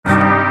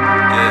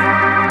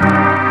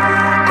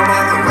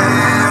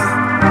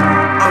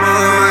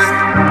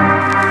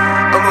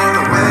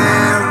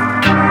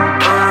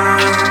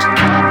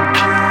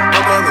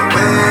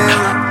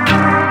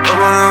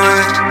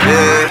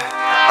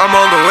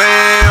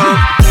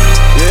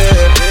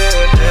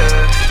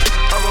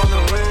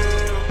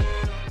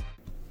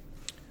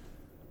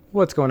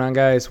What's going on,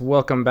 guys?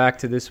 Welcome back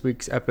to this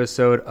week's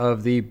episode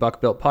of the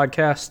Buck Built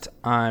Podcast.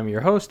 I'm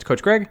your host,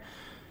 Coach Greg,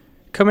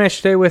 coming at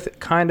you today with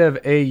kind of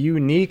a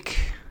unique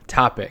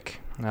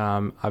topic.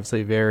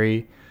 Obviously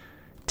very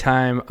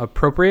time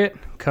appropriate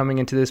coming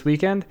into this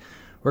weekend.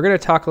 We're going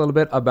to talk a little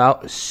bit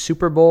about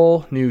Super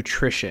Bowl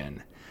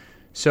nutrition.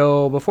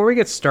 So before we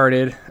get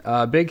started,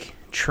 a big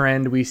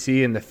trend we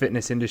see in the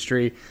fitness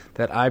industry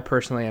that I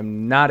personally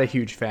am not a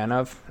huge fan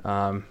of,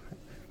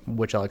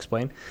 which I'll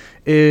explain,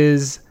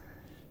 is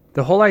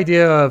the whole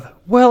idea of,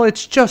 well,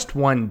 it's just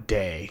one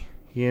day,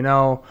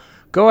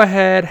 go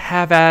ahead,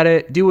 have at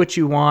it, do what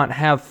you want,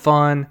 have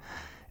fun.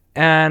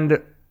 And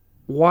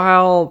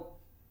while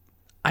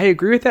I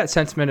agree with that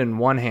sentiment in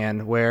one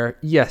hand, where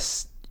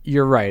yes,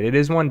 you're right, it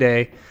is one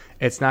day,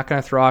 it's not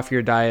going to throw off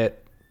your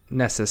diet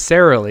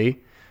necessarily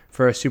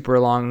for a super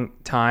long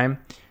time,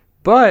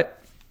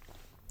 but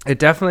it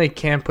definitely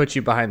can put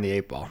you behind the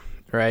eight ball,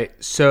 right?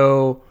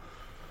 So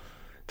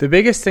the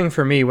biggest thing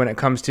for me when it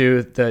comes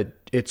to the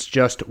it's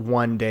just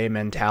one day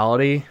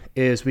mentality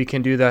is we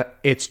can do the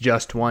it's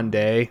just one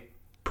day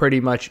pretty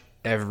much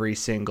every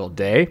single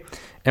day.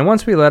 And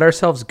once we let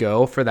ourselves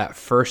go for that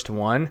first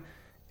one,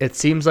 it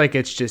seems like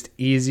it's just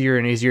easier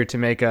and easier to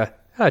make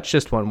it's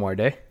just one more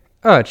day.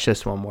 Oh, it's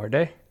just one more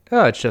day.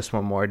 Oh, it's just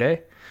one more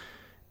day.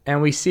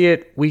 And we see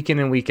it week in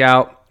and week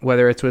out,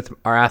 whether it's with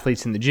our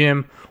athletes in the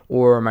gym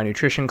or my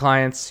nutrition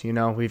clients.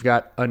 We've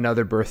got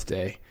another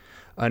birthday,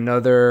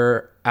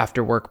 another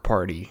after work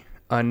party,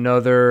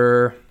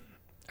 another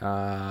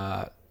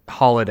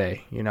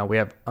holiday. We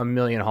have a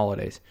million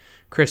holidays: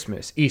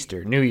 Christmas,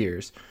 Easter, New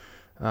Year's,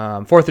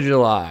 4th of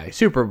July,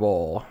 Super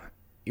Bowl.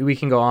 We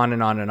can go on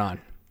and on and on.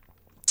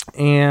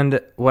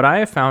 And what I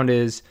have found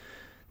is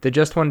the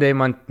just one day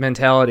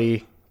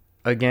mentality,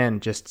 again,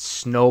 just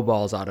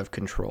snowballs out of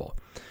control.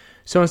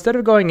 So instead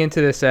of going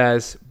into this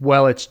as,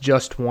 well, it's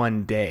just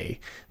one day,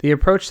 the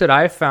approach that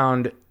I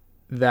found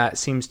that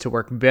seems to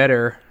work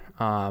better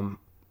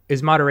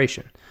is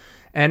moderation.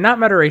 And not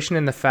moderation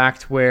in the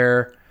fact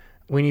where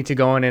we need to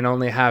go in and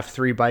only have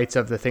 3 bites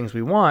of the things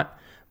we want,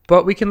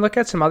 but we can look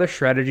at some other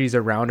strategies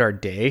around our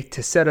day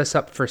to set us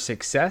up for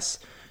success,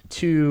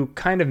 to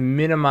kind of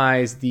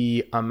minimize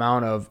the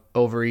amount of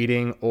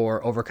overeating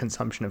or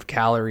overconsumption of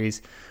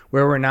calories,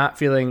 where we're not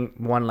feeling,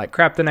 1, like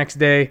crap the next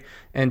day,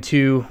 and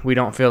 2, we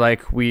don't feel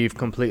like we've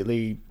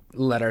completely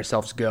let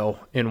ourselves go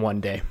in one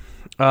day.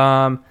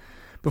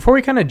 Before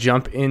we kind of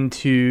jump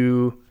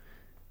into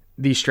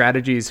these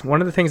strategies,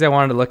 one of the things I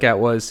wanted to look at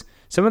was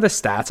some of the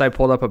stats I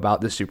pulled up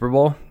about the Super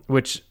Bowl,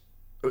 which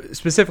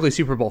specifically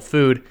Super Bowl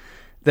food,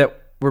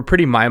 that were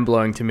pretty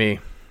mind-blowing to me.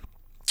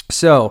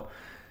 So,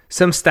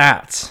 some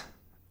stats.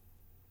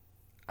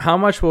 How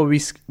much will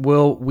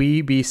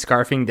we be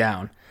scarfing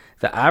down?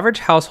 The average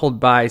household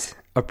buys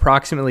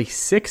approximately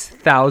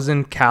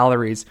 6,000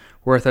 calories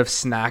worth of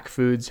snack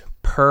foods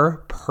per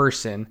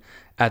person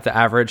at the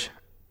average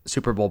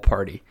Super Bowl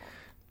party.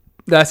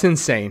 That's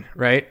insane,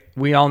 right?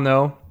 We all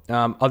know,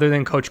 other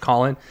than Coach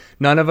Colin,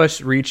 none of us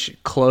reach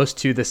close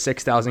to the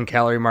 6,000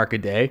 calorie mark a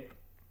day.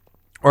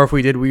 Or if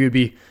we did, we would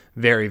be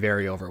very,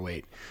 very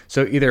overweight.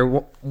 So either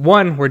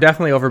 1, we're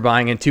definitely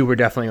overbuying, and 2, we're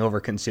definitely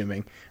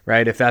overconsuming,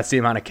 right? If that's the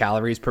amount of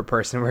calories per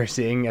person we're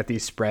seeing at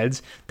these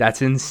spreads,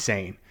 that's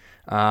insane.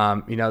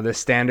 The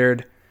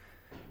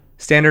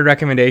standard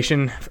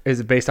recommendation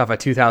is based off a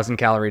 2,000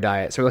 calorie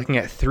diet. So we're looking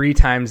at 3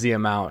 times the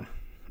amount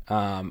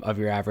of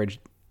your average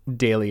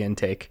daily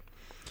intake.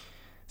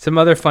 Some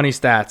other funny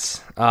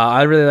stats.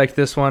 I really like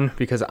this one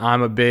because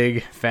I'm a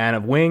big fan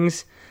of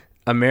wings.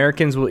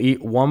 Americans will eat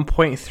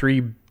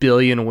 1.3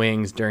 billion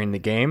wings during the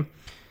game,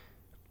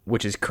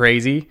 which is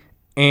crazy.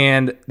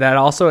 And that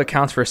also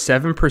accounts for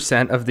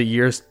 7% of the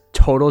year's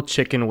total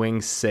chicken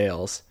wings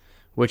sales,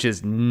 which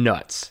is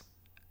nuts.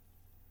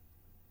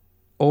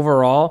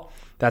 Overall,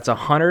 that's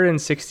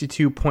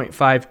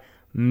 162.5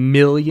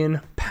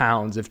 million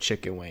pounds of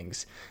chicken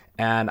wings.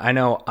 And I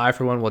know I,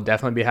 for one, will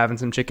definitely be having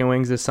some chicken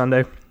wings this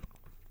Sunday.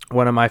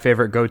 One of my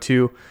favorite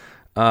go-to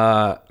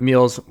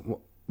meals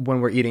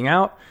when we're eating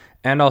out,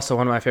 and also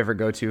one of my favorite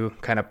go-to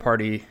kind of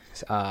party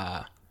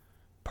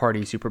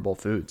Super Bowl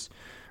foods,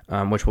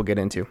 which we'll get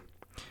into.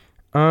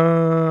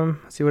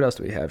 Let's see, what else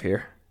do we have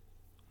here?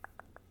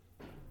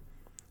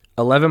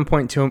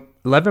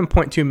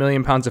 11.2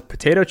 million pounds of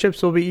potato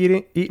chips will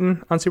be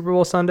eaten on Super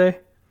Bowl Sunday.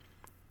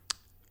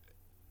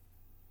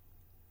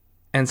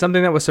 And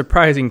something that was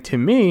surprising to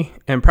me,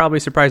 and probably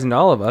surprising to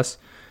all of us,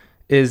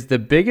 is the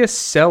biggest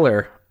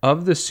seller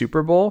of the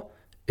Super Bowl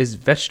is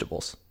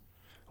vegetables.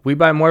 We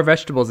buy more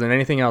vegetables than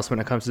anything else when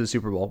it comes to the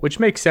Super Bowl, which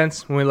makes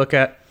sense when we look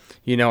at,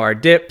 our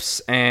dips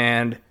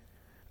and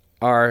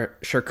our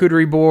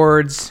charcuterie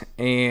boards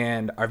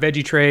and our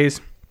veggie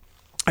trays.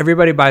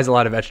 Everybody buys a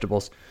lot of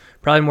vegetables,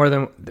 probably more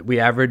than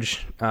we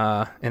average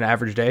an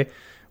average day,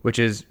 which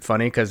is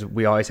funny because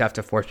we always have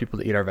to force people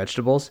to eat our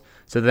vegetables.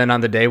 So then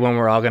on the day when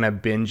we're all going to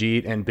binge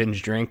eat and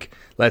binge drink,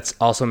 let's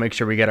also make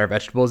sure we get our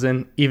vegetables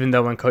in, even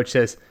though when coach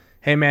says,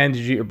 hey man, did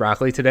you eat your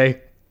broccoli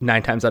today?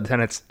 9 times out of 10,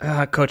 it's,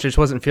 coach, I just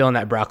wasn't feeling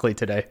that broccoli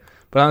today.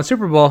 But on the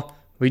Super Bowl,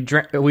 we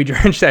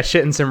drench that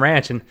shit in some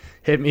ranch and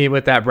hit me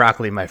with that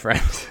broccoli, my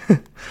friend.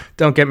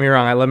 Don't get me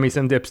wrong. I love me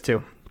some dips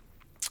too.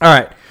 All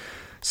right.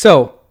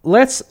 So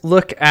let's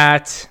look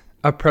at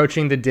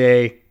approaching the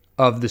day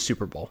of the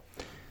Super Bowl.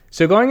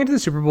 So going into the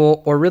Super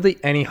Bowl, or really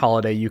any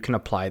holiday, you can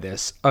apply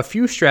this. A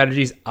few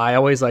strategies I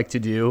always like to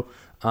do.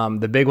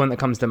 The big one that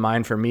comes to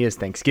mind for me is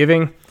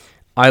Thanksgiving.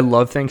 I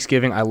love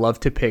Thanksgiving. I love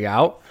to pig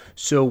out.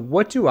 So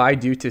what do I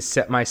do to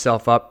set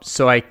myself up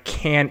so I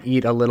can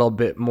eat a little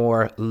bit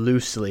more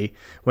loosely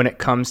when it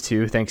comes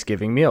to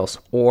Thanksgiving meals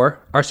or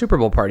our Super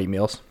Bowl party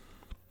meals?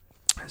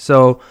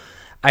 So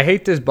I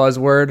hate this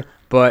buzzword,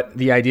 but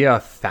the idea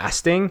of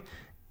fasting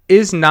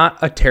is not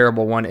a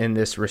terrible one in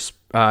this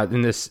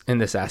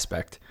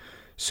aspect.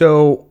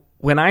 So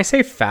when I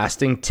say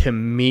fasting, to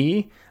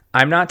me,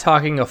 I'm not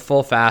talking a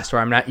full fast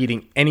where I'm not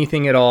eating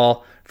anything at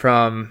all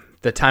from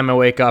the time I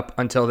wake up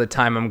until the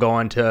time I'm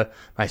going to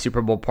my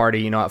Super Bowl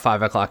party, at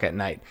 5 o'clock at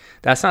night.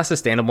 That's not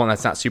sustainable and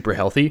that's not super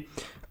healthy.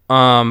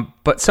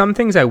 But some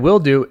things I will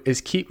do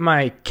is keep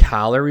my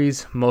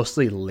calories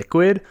mostly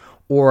liquid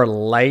or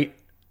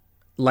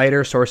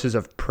lighter sources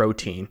of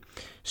protein.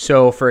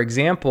 So for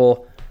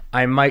example,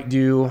 I might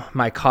do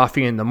my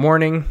coffee in the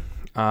morning.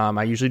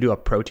 I usually do a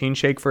protein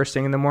shake first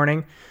thing in the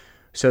morning.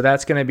 So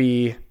that's going to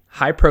be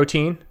high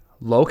protein,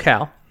 low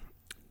cal.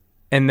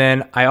 And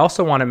then I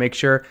also want to make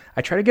sure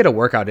I try to get a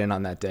workout in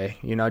on that day,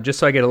 just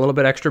so I get a little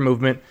bit extra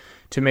movement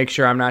to make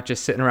sure I'm not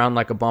just sitting around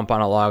like a bump on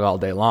a log all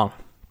day long.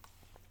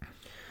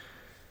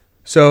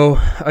 So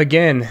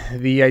again,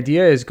 the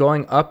idea is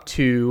going up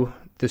to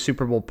the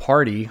Super Bowl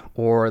party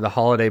or the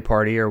holiday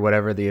party or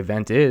whatever the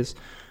event is,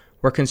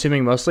 we're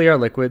consuming mostly our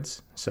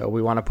liquids. So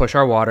we want to push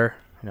our water.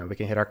 We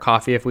can hit our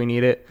coffee if we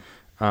need it.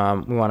 We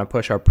want to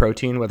push our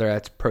protein, whether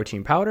that's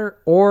protein powder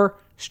or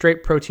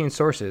straight protein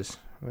sources.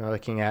 We're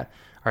looking at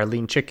our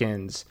lean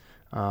chickens,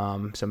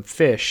 some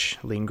fish,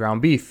 lean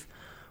ground beef,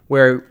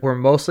 where we're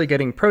mostly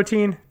getting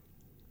protein,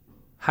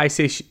 high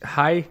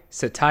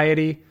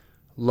satiety,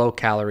 low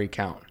calorie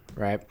count,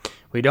 right?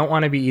 We don't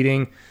want to be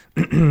eating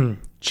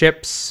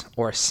chips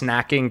or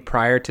snacking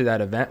prior to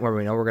that event where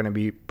we know we're going to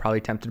be probably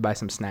tempted by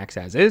some snacks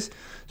as is.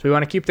 So we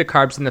want to keep the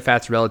carbs and the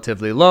fats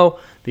relatively low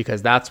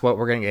because that's what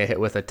we're going to get hit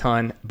with a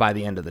ton by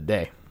the end of the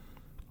day.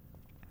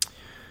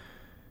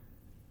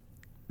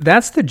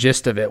 That's the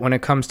gist of it when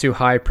it comes to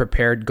high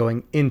prepared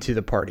going into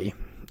the party.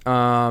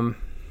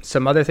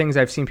 Some other things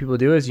I've seen people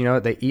do is,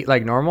 they eat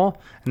like normal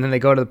and then they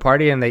go to the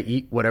party and they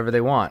eat whatever they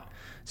want.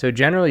 So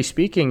generally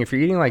speaking, if you're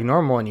eating like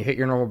normal and you hit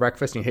your normal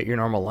breakfast and you hit your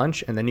normal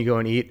lunch and then you go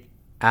and eat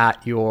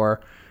at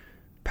your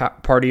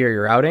party or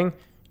your outing,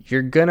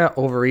 you're going to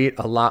overeat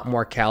a lot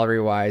more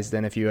calorie-wise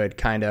than if you had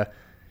kind of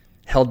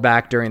held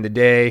back during the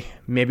day,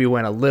 maybe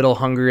went a little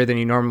hungrier than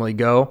you normally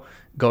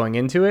going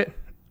into it.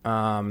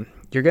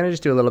 You're going to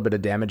just do a little bit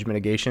of damage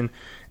mitigation.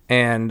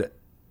 And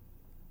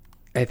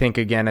I think,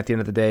 again, at the end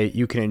of the day,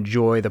 you can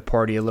enjoy the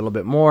party a little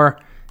bit more,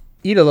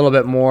 eat a little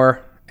bit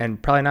more, and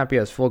probably not be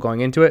as full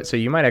going into it. So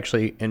you might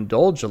actually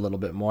indulge a little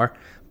bit more.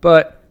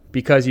 But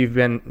because you've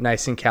been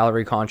nice and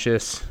calorie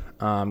conscious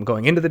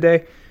going into the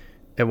day,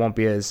 it won't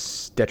be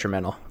as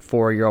detrimental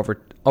for your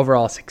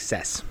overall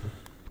success.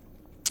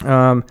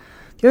 The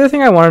other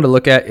thing I wanted to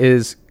look at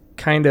is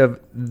kind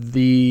of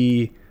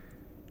the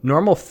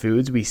normal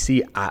foods we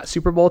see at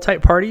Super Bowl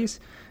type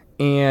parties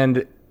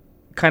and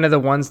kind of the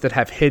ones that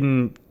have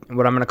hidden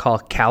what I'm going to call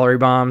calorie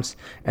bombs,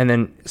 and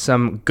then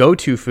some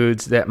go-to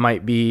foods that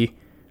might be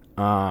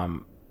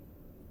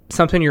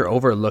something you're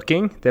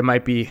overlooking that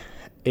might be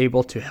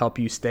able to help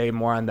you stay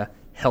more on the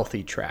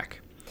healthy track.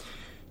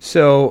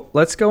 So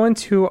let's go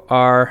into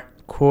our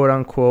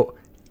quote-unquote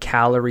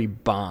calorie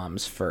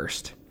bombs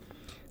first.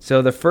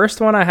 So the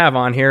first one I have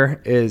on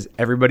here is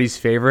everybody's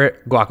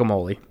favorite,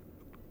 guacamole.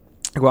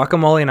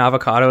 Guacamole and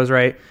avocados,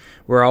 right?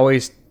 We're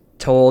always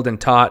told and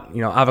taught,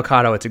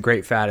 avocado, it's a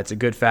great fat, it's a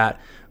good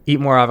fat. Eat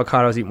more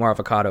avocados, eat more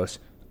avocados.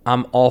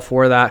 I'm all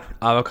for that.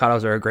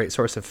 Avocados are a great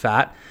source of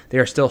fat. They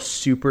are still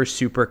super,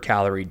 super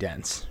calorie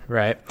dense,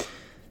 right?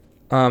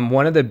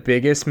 One of the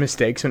biggest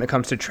mistakes when it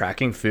comes to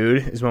tracking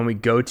food is when we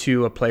go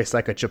to a place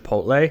like a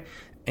Chipotle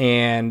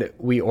and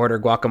we order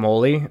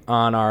guacamole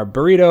on our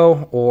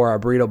burrito or our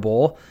burrito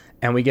bowl,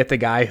 and we get the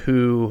guy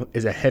who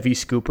is a heavy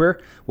scooper.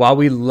 While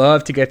we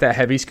love to get that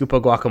heavy scoop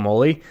of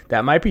guacamole,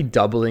 that might be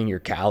doubling your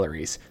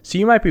calories. So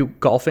you might be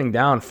gulping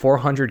down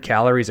 400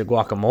 calories of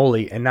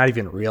guacamole and not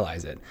even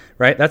realize it,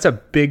 right? That's a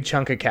big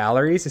chunk of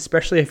calories,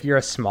 especially if you're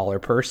a smaller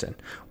person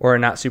or a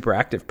not super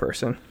active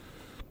person.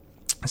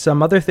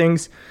 Some other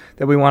things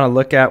that we want to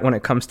look at when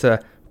it comes to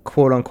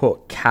quote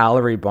unquote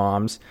calorie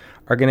bombs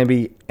are going to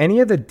be any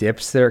of the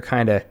dips that are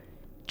kind of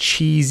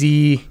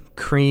cheesy,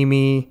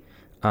 creamy,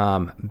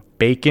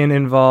 bacon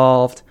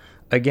involved.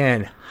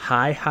 Again,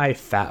 high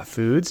fat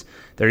foods.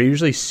 They're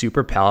usually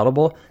super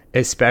palatable,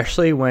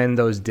 especially when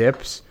those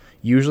dips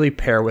usually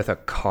pair with a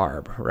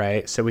carb,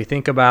 right? So we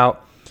think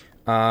about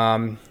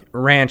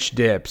ranch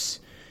dips,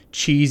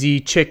 cheesy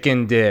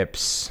chicken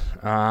dips,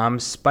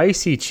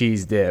 spicy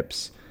cheese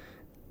dips,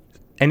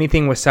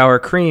 anything with sour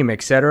cream,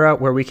 etc.,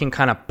 where we can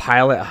kind of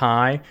pile it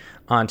high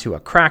onto a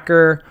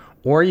cracker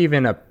or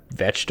even a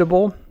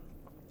vegetable.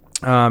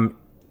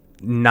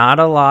 Not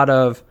a lot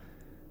of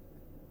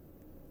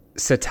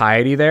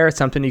satiety there. It's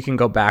something you can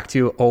go back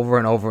to over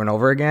and over and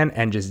over again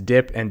and just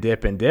dip and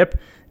dip and dip.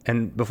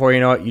 And before you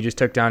know it, you just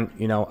took down,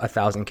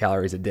 1,000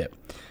 calories a dip.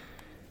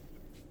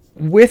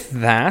 With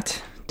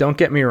that, don't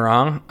get me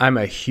wrong, I'm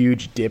a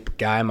huge dip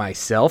guy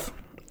myself.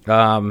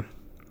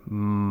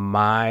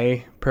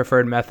 My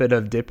preferred method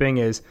of dipping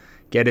is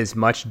get as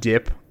much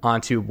dip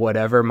onto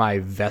whatever my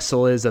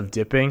vessel is of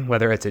dipping,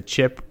 whether it's a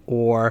chip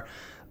or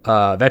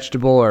a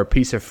vegetable or a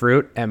piece of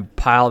fruit, and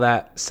pile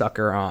that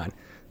sucker on.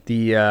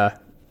 The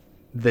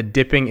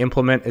dipping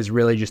implement is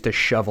really just a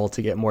shovel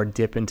to get more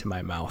dip into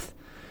my mouth.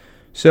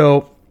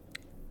 So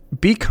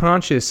be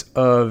conscious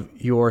of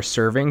your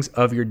servings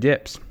of your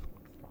dips.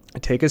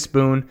 Take a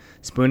spoon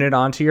it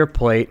onto your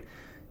plate.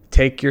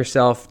 Take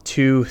yourself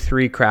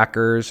 2-3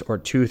 crackers or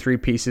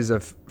 2-3 pieces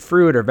of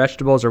fruit or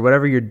vegetables or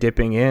whatever you're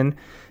dipping in,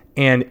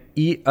 and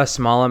eat a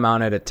small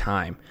amount at a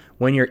time.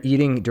 When you're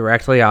eating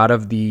directly out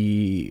of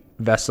the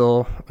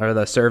vessel or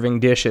the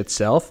serving dish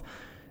itself,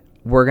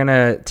 we're going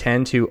to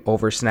tend to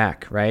over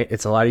snack, right?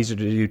 It's a lot easier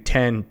to do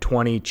 10,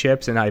 20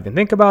 chips and not even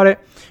think about it.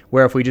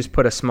 Where if we just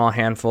put a small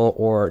handful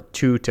or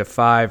 2 to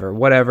 5 or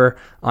whatever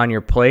on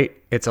your plate,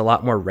 it's a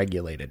lot more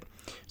regulated.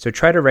 So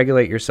try to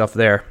regulate yourself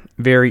there.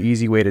 Very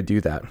easy way to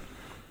do that.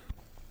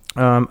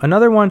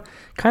 Another one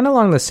kind of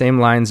along the same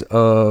lines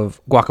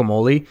of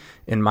guacamole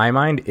in my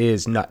mind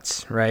is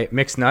nuts, right?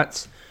 Mixed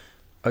nuts.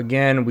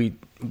 Again,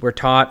 we're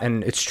taught,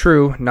 and it's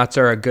true, nuts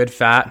are a good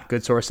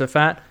source of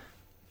fat,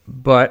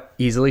 but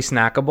easily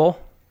snackable.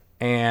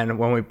 And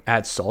when we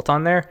add salt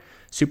on there,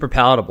 super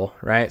palatable,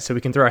 right? So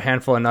we can throw a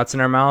handful of nuts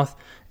in our mouth,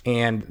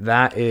 and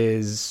that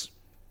is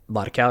a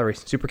lot of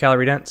calories, super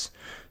calorie dense.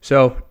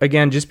 So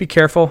again, just be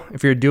careful.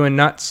 If you're doing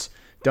nuts,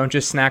 don't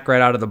just snack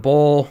right out of the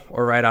bowl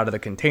or right out of the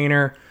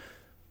container.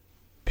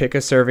 Pick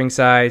a serving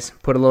size,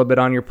 put a little bit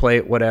on your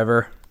plate,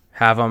 whatever,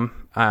 have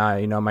them.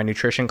 My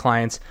nutrition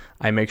clients,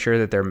 I make sure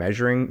that they're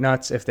measuring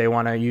nuts if they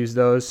want to use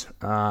those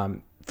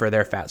for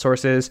their fat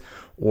sources,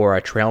 or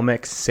a trail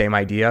mix, same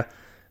idea.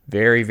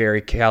 Very,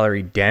 very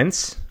calorie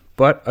dense,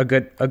 but a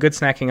good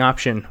snacking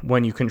option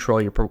when you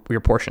control your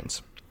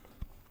portions.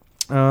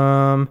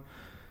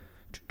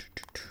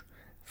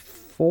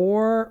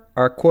 For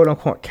our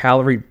quote-unquote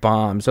calorie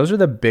bombs, those are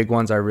the big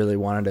ones I really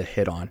wanted to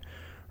hit on,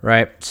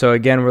 right? So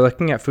again, we're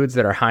looking at foods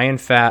that are high in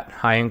fat,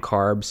 high in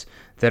carbs,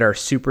 that are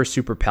super,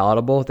 super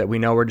palatable, that we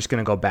know we're just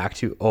going to go back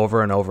to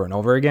over and over and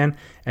over again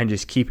and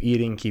just keep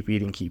eating.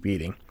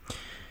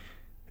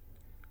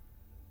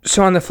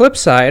 So on the flip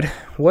side,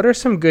 what are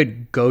some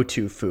good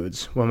go-to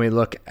foods when we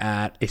look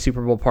at a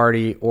Super Bowl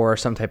party or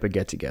some type of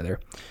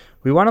get-together?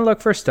 We want to look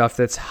for stuff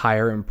that's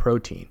higher in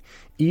protein,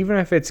 even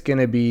if it's going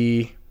to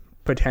be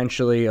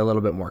potentially a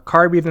little bit more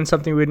carby than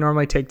something we'd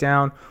normally take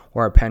down,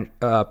 or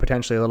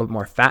potentially a little bit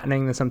more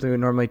fattening than something we'd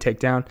normally take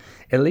down.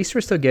 At least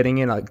we're still getting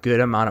in a good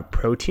amount of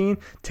protein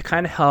to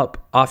kind of help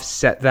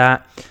offset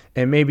that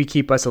and maybe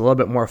keep us a little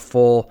bit more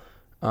full,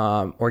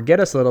 or get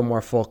us a little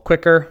more full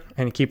quicker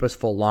and keep us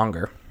full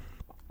longer.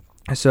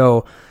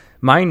 So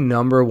my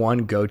number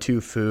one go-to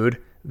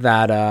food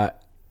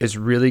that is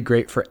really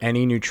great for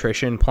any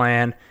nutrition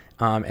plan,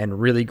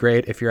 and really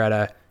great if you're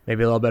at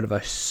maybe a little bit of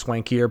a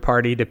swankier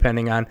party,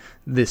 depending on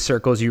the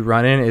circles you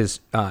run in, is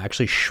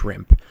actually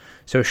shrimp.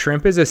 So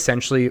shrimp is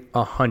essentially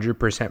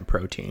 100%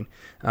 protein.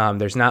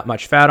 There's not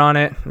much fat on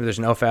it. There's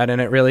no fat in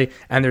it really,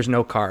 and there's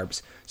no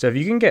carbs. So if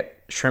you can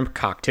get shrimp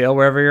cocktail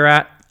wherever you're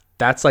at,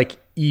 that's like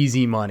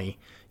easy money.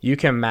 You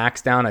can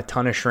max down a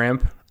ton of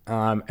shrimp,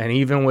 and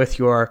even with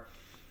your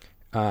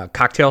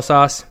cocktail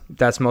sauce,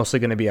 that's mostly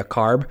going to be a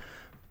carb.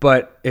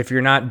 But if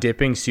you're not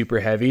dipping super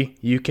heavy,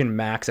 you can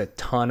max a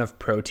ton of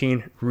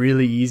protein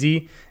really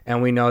easy.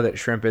 And we know that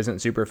shrimp isn't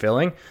super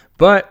filling,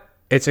 but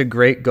it's a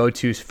great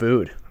go-to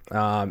food.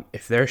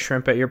 If there's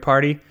shrimp at your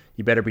party,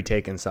 you better be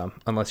taking some,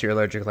 unless you're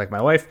allergic like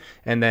my wife,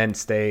 and then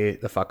stay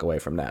the fuck away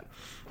from that.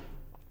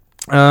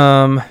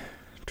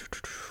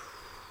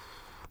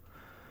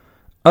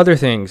 Other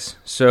things.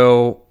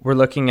 So we're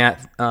looking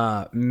at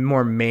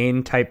more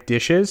main type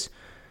dishes,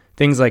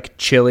 things like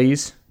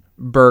chilies,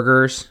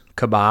 burgers,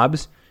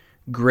 kebabs.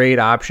 Great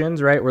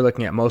options, right? We're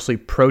looking at mostly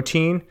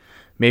protein,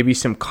 maybe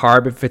some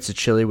carb if it's a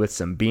chili with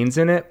some beans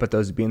in it, but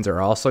those beans are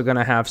also going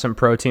to have some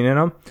protein in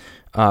them.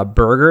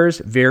 Burgers,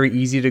 very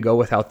easy to go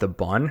without the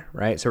bun,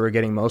 right? So we're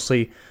getting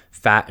mostly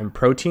fat and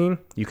protein.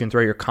 You can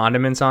throw your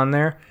condiments on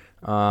there.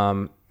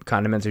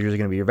 Condiments are usually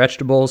going to be your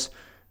vegetables,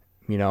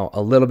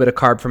 a little bit of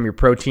carb from your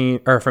protein,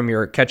 or from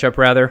your ketchup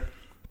rather.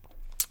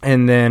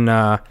 And then,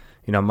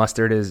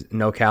 mustard is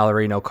no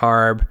calorie, no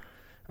carb.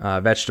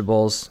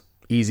 Vegetables,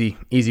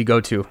 easy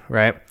go-to,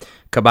 right?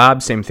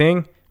 Kebab, same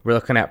thing. We're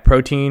looking at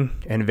protein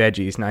and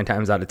veggies 9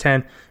 times out of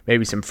 10.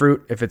 Maybe some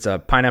fruit if it's a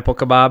pineapple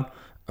kebab.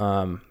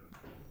 Don't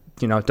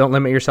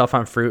limit yourself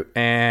on fruit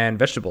and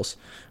vegetables,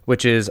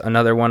 which is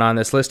another one on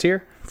this list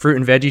here. Fruit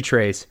and veggie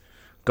trays.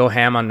 Go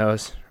ham on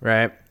those,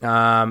 right?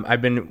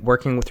 I've been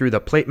working through the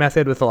plate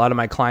method with a lot of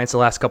my clients the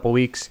last couple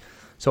weeks.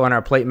 So on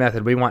our plate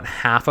method, we want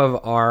half of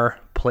our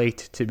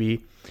plate to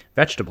be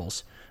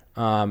vegetables.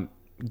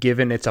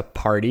 Given it's a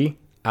party,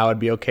 I would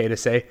be okay to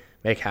say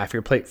make half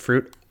your plate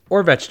fruit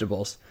or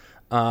vegetables.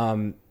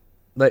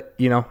 But,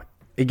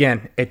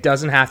 again, it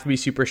doesn't have to be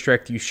super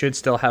strict. You should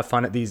still have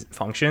fun at these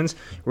functions.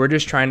 We're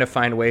just trying to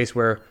find ways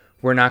where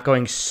we're not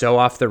going so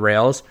off the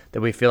rails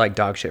that we feel like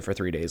dog shit for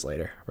 3 days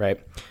later,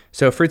 right?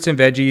 So fruits and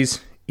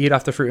veggies, eat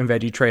off the fruit and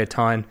veggie tray a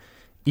ton.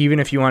 Even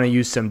if you want to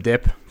use some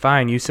dip,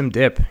 fine, use some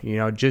dip.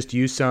 Just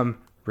use some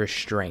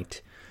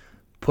restraint.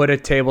 Put a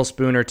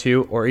tablespoon or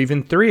 2 or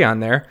even 3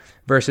 on there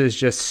versus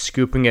just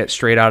scooping it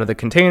straight out of the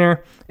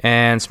container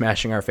and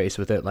smashing our face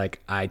with it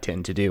like I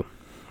tend to do.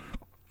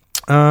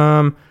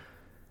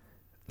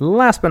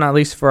 Last but not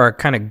least, for our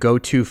kind of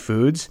go-to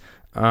foods,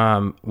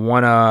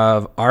 one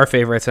of our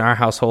favorites in our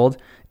household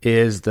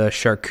is the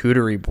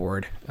charcuterie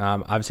board.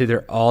 Obviously,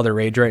 they're all the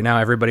rage right now.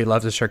 Everybody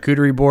loves a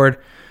charcuterie board.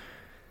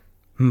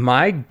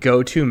 My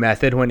go-to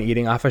method when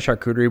eating off a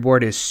charcuterie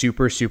board is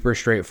super, super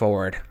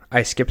straightforward.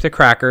 I skip the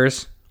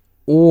crackers,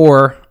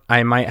 or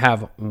I might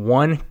have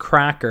one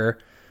cracker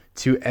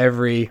to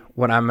every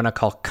what I'm going to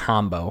call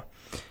combo.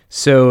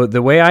 So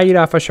the way I eat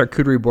off a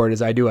charcuterie board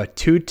is I do a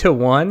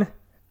 2-to-1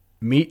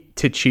 meat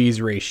to cheese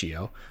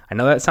ratio. I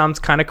know that sounds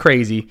kind of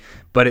crazy,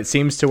 but it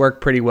seems to work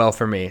pretty well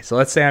for me. So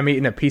let's say I'm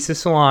eating a piece of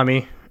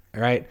salami,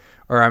 right?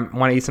 Or I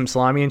want to eat some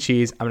salami and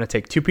cheese. I'm going to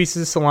take 2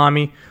 pieces of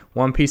salami,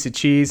 1 piece of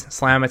cheese,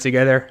 slam it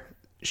together,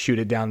 shoot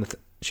it down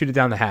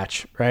the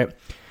hatch, right?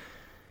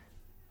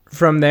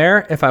 From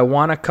there, if I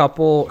want a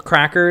couple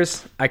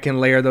crackers, I can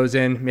layer those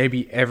in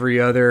maybe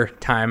every other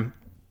time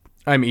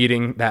I'm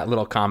eating that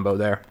little combo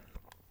there.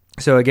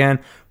 So again,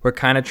 we're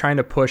kind of trying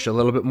to push a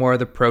little bit more of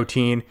the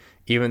protein,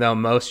 even though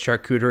most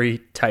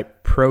charcuterie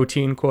type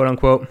protein, quote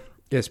unquote,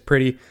 is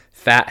pretty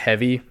fat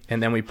heavy.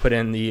 And then we put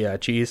in the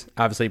cheese,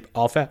 obviously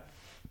all fat.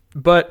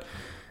 But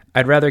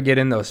I'd rather get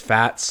in those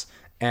fats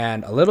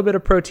and a little bit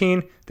of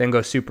protein than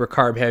go super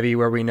carb heavy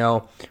where we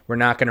know we're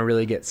not going to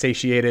really get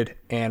satiated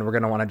and we're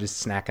going to want to just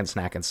snack and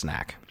snack and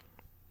snack.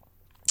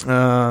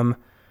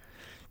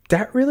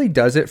 That really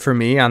does it for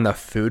me on the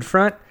food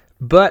front.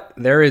 But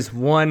there is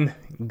one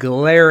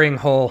glaring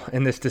hole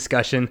in this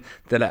discussion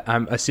that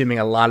I'm assuming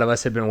a lot of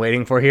us have been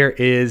waiting for here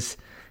is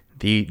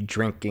the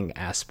drinking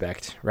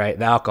aspect, right?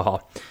 The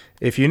alcohol.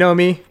 If you know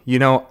me, you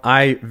know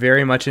I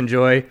very much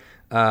enjoy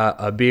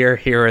a beer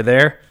here or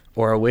there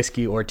or a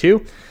whiskey or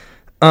 2.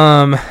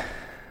 But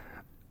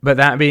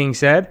that being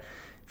said,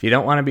 if you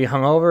don't want to be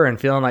hungover and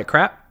feeling like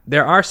crap,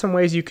 there are some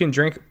ways you can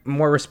drink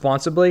more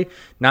responsibly,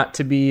 not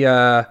to be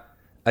a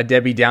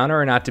Debbie Downer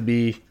or not to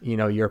be,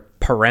 your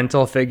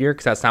parental figure,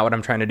 because that's not what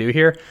I'm trying to do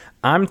here.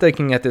 I'm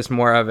thinking at this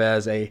more of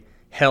as a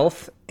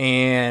health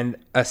and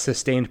a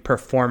sustained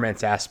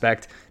performance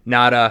aspect,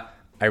 not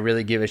I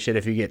really give a shit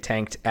if you get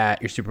tanked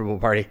at your Super Bowl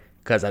party,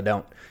 because I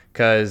don't,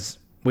 because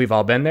we've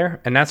all been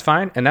there, and that's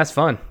fine, and that's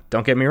fun.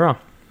 Don't get me wrong.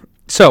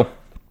 So,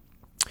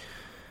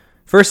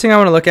 first thing I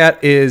want to look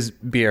at is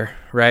beer,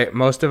 right?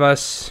 Most of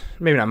us,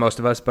 maybe not most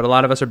of us, but a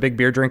lot of us are big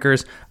beer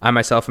drinkers. I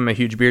myself am a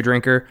huge beer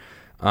drinker.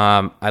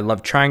 I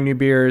love trying new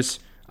beers.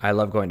 I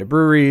love going to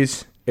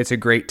breweries. It's a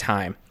great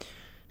time.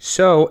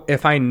 So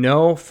if I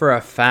know for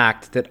a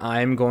fact that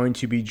I'm going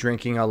to be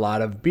drinking a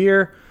lot of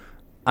beer,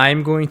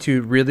 I'm going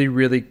to really,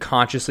 really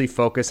consciously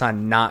focus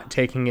on not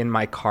taking in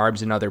my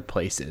carbs in other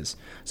places.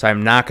 So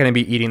I'm not going to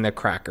be eating the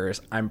crackers.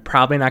 I'm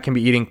probably not going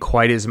to be eating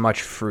quite as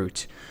much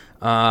fruit.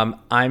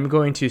 I'm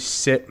going to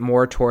sit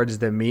more towards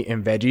the meat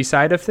and veggie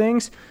side of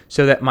things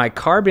so that my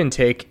carb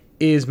intake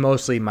is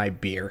mostly my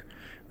beer,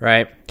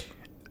 right?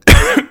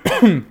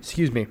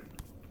 Excuse me.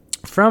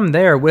 From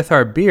there, with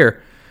our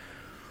beer,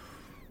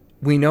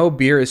 we know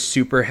beer is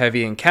super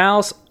heavy in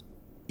calories.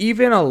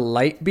 Even a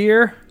light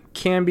beer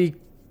can be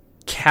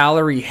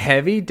calorie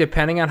heavy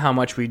depending on how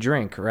much we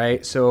drink,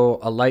 right? So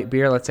a light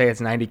beer, let's say it's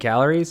 90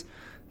 calories.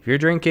 If you're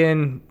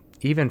drinking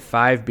even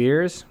 5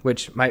 beers,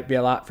 which might be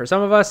a lot for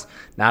some of us,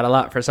 not a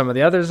lot for some of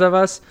the others of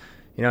us,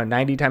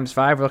 90 times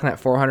 5, we're looking at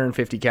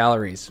 450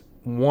 calories.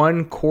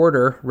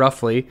 1/4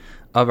 roughly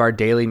of our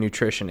daily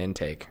nutrition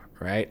intake,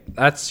 right?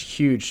 That's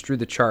huge through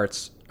the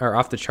charts or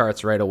off the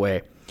charts right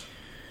away.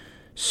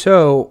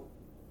 So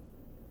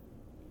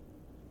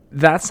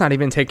that's not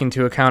even taking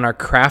into account our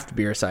craft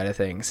beer side of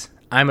things.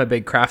 I'm a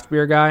big craft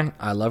beer guy.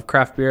 I love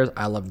craft beers.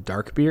 I love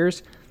dark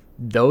beers.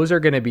 Those are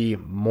going to be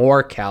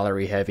more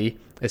calorie heavy,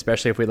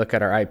 especially if we look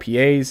at our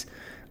IPAs,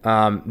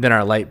 than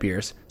our light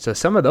beers. So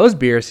some of those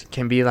beers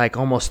can be like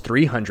almost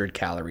 300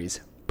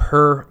 calories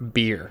per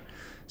beer.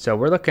 So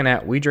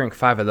we drink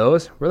 5 of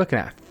those. We're looking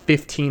at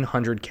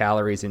 1,500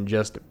 calories in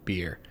just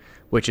beer,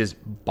 which is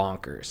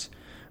bonkers.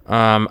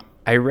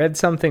 I read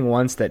something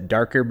once that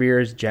darker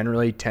beers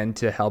generally tend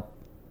to help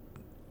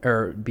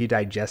or be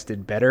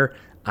digested better.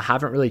 I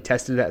haven't really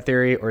tested that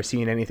theory or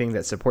seen anything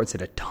that supports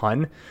it a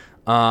ton.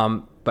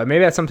 But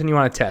maybe that's something you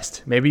want to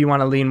test. Maybe you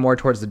want to lean more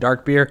towards the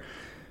dark beer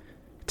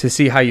to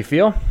see how you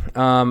feel.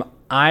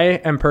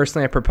 I am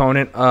personally a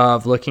proponent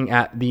of looking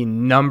at the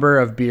number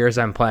of beers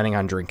I'm planning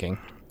on drinking.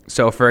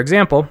 So for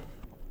example,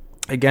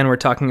 again, we're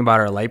talking about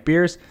our light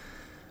beers.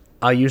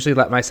 I'll usually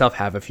let myself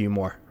have a few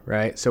more,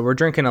 right? So we're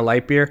drinking a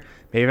light beer.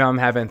 Maybe I'm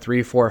having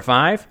 3, 4,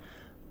 5,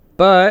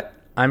 but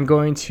I'm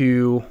going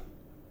to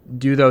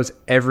do those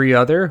every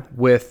other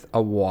with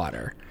a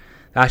water.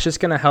 That's just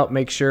going to help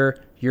make sure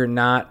you're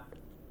not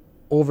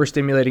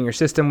overstimulating your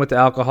system with the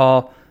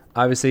alcohol.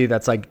 Obviously,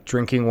 that's like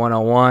drinking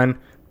 101.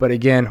 But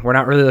again, we're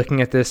not really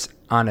looking at this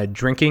on a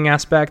drinking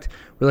aspect.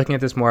 We're looking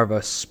at this more of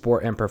a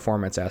sport and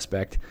performance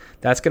aspect.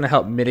 That's going to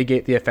help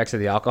mitigate the effects of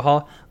the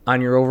alcohol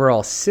on your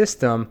overall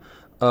system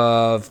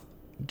of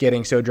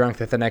getting so drunk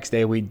that the next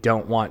day we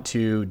don't want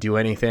to do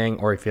anything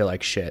or we feel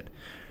like shit.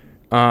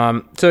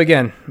 So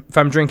again, if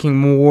I'm drinking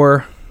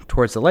more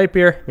towards the light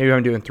beer, maybe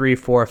I'm doing 3,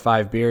 4,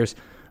 5 beers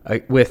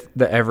with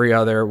the every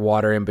other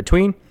water in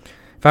between.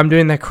 If I'm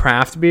doing the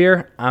craft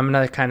beer, I'm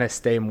going to kind of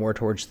stay more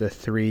towards the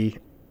 3,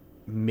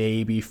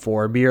 maybe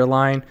 4 beer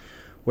line,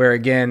 where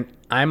again,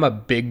 I'm a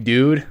big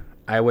dude.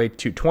 I weigh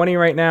 220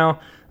 right now.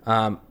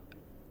 I'm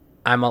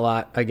a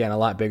lot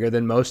bigger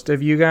than most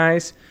of you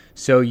guys.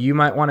 So you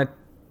might want to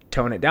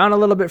tone it down a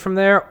little bit from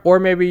there, or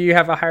maybe you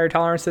have a higher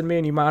tolerance than me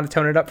and you might want to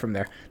tone it up from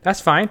there. That's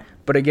fine.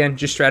 But again,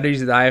 just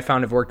strategies that I have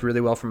found have worked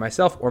really well for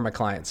myself or my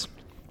clients.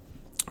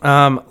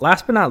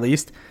 Last but not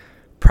least,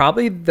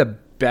 probably the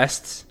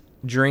best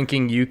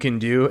drinking you can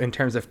do in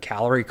terms of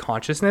calorie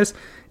consciousness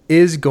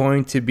is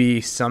going to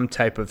be some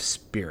type of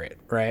spirit,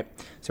 right?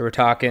 So we're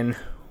talking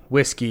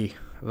whiskey,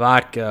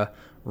 vodka,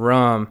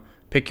 rum,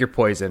 pick your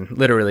poison,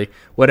 literally.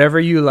 Whatever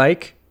you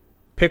like,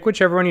 pick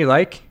whichever one you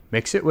like,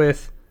 mix it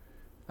with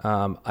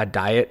a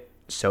diet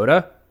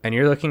soda, and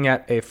you're looking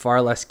at a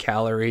far less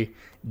calorie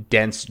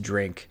dense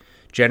drink.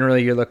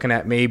 Generally, you're looking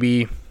at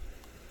maybe,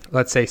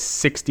 let's say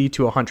 60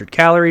 to 100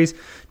 calories,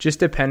 just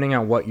depending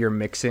on what you're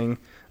mixing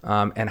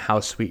and how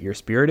sweet your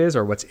spirit is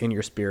or what's in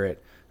your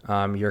spirit.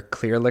 Your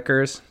clear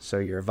liquors, so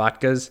your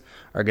vodkas,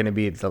 are going to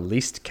be the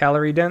least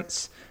calorie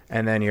dense,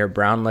 and then your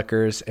brown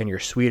liquors and your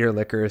sweeter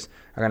liquors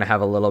are going to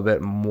have a little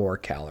bit more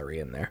calorie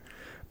in there.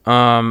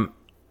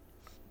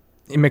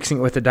 Mixing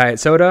it with a diet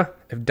soda.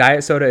 If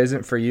diet soda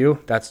isn't for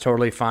you, that's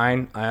totally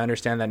fine. I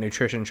understand that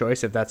nutrition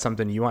choice. If that's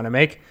something you want to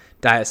make,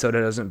 diet soda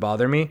doesn't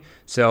bother me.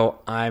 So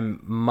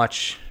I'm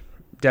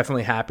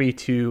definitely happy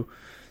to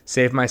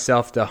save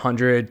myself the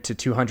 100 to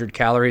 200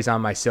 calories on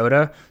my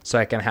soda so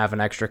I can have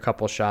an extra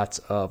couple shots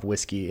of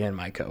whiskey in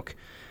my Coke.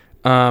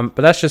 But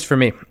that's just for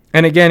me.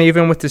 And again,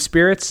 even with the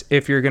spirits,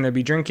 if you're going to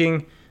be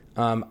drinking,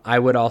 I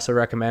would also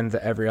recommend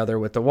the every other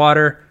with the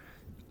water.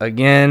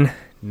 Again,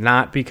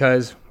 not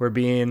because we're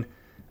being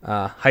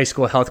high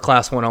school health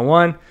class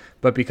 101,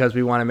 but because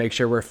we want to make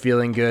sure we're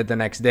feeling good the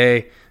next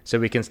day so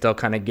we can still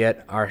kind of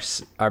get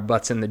our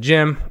butts in the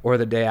gym, or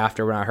the day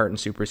after we're not hurting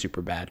super,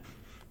 super bad.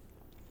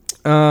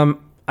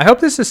 I hope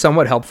this is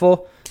somewhat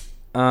helpful.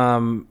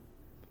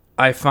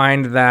 I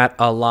find that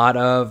a lot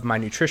of my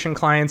nutrition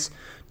clients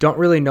don't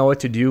really know what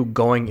to do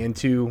going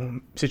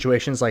into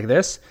situations like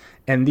this.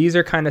 And these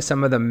are kind of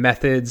some of the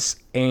methods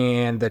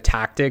and the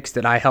tactics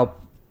that I help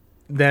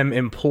them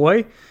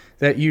employ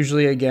that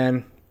usually,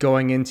 again,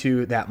 going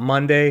into that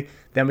Monday,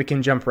 then we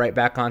can jump right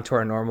back onto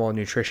our normal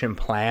nutrition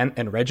plan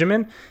and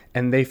regimen.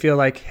 And they feel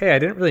like, hey, I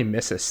didn't really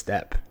miss a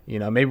step.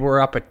 Maybe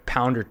we're up a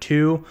pound or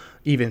 2,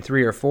 even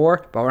 3 or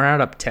 4, but we're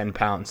not up 10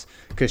 pounds.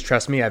 Because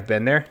trust me, I've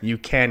been there. You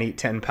can't eat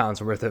 10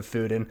 pounds worth of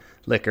food and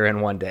liquor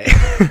in one day.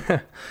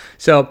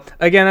 So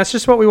again, that's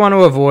just what we want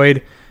to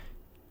avoid.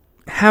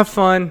 Have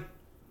fun.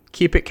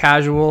 Keep it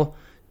casual.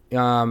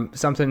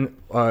 Something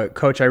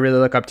coach I really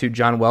look up to,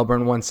 John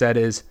Welborn, once said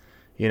is,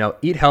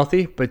 eat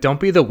healthy, but don't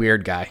be the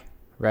weird guy,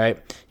 right?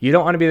 You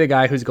don't want to be the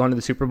guy who's going to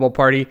the Super Bowl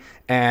party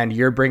and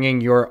you're bringing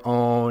your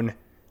own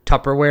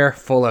Tupperware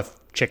full of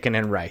chicken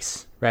and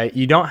rice, right?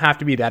 You don't have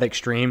to be that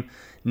extreme.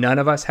 None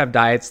of us have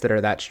diets that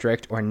are that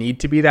strict or need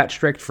to be that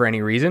strict for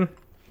any reason.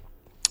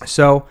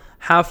 So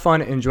have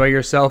fun, enjoy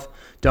yourself.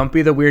 Don't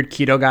be the weird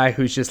keto guy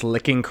who's just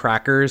licking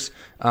crackers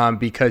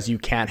because you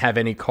can't have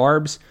any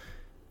carbs.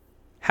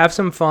 Have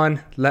some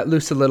fun, let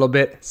loose a little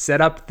bit, set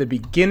up the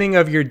beginning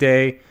of your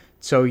day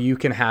so you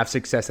can have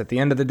success at the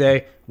end of the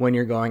day when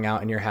you're going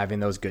out and you're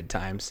having those good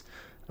times.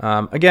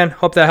 Again,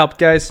 hope that helped,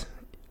 guys.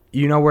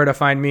 You know where to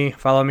find me.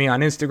 Follow me on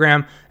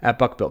Instagram at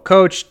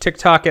BuckBuiltCoach,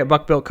 TikTok at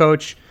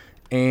BuckBuiltCoach,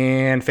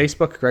 and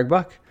Facebook, Greg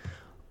Buck.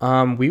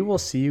 We will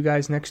see you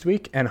guys next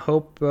week and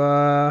hope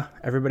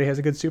everybody has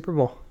a good Super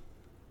Bowl.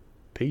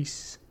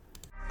 Peace.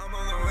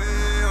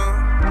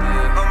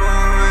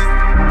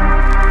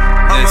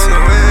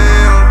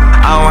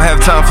 I don't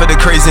have time for the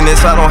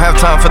craziness, I don't have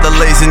time for the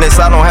laziness,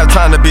 I don't have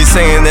time to be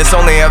saying this,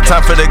 only have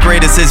time for the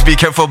greatest. Be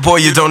careful, boy,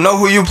 you don't know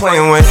who you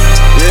playing with.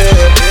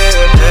 Yeah,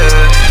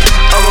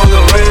 I'm on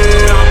the way.